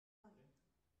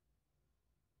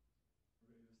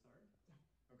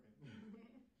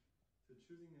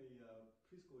choosing a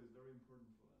preschool is very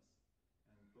important for us.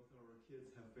 And both of our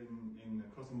kids have been in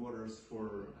Crossing Borders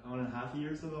for 1.5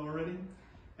 years already,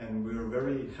 and we are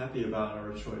very happy about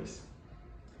our choice.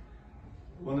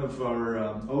 One of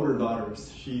our older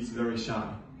daughters, she's very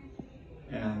shy,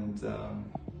 and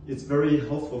it's very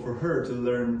helpful for her to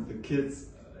learn the kids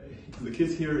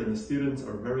here and the students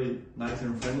are very nice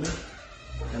and friendly.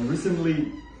 And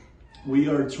recently, we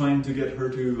are trying to get her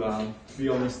to be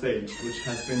on the stage, which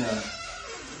has been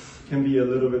can be a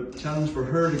little bit challenge for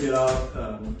her to get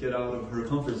out of her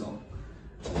comfort zone.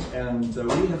 And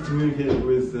we have communicated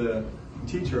with the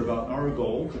teacher about our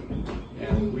goal,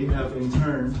 and we have in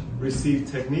turn received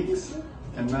techniques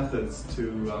and methods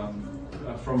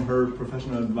from her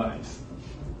professional advice.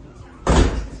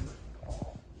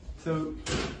 So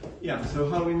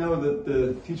how do we know that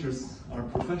the teachers are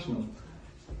professional?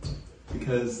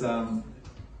 Because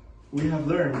we have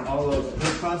learned all of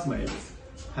her classmates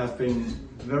have been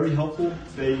very helpful.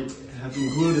 They have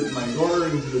included my daughter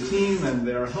into the team, and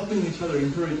they are helping each other,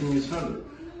 encouraging each other.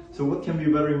 So what can be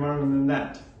a better environment than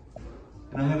that?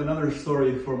 And I have another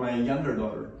story for my younger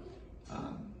daughter.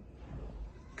 A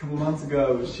couple months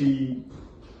ago,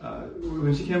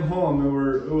 when she came home, we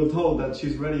were told that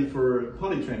she's ready for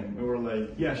potty training. We were like,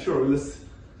 yeah, sure, let's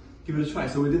give it a try.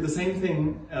 So we did the same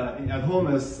thing at home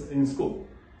as in school.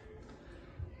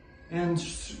 And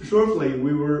shortly,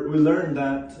 we learned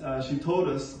that she told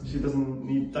us she doesn't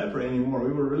need diaper anymore.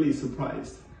 We were really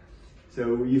surprised.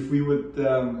 So if we would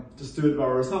just do it by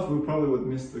ourselves, we probably would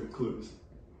miss the clues.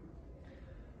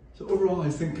 So overall, I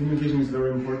think communication is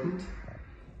very important.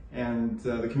 And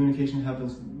the communication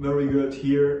happens very good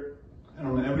here. And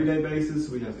on an everyday basis,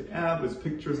 we have the app with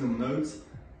pictures and notes.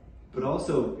 But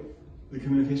also, the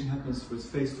communication happens with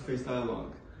face-to-face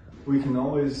dialogue. We can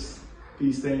always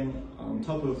be staying on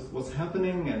top of what's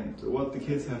happening and what the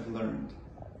kids have learned.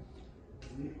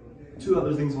 Two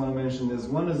other things I want to mention is,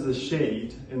 one is the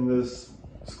shade in this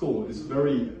school is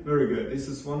very, very good. This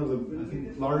is one of the, I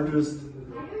think, largest,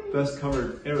 best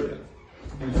covered area.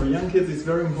 And for young kids, it's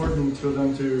very important for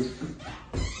them to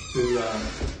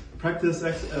practice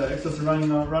exercise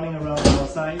running around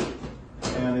outside.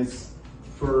 And it's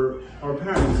for our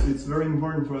parents, it's very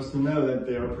important for us to know that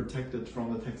they are protected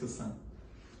from the Texas sun.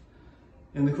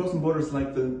 And the Crossing Borders,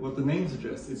 like what the name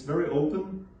suggests, it's very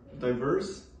open,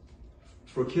 diverse.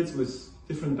 For kids with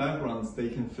different backgrounds, they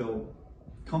can feel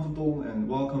comfortable and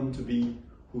welcome to be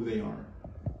who they are.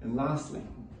 And lastly,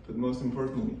 but most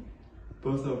importantly,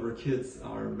 both of our kids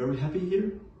are very happy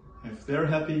here. If they're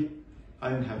happy,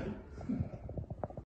 I'm happy.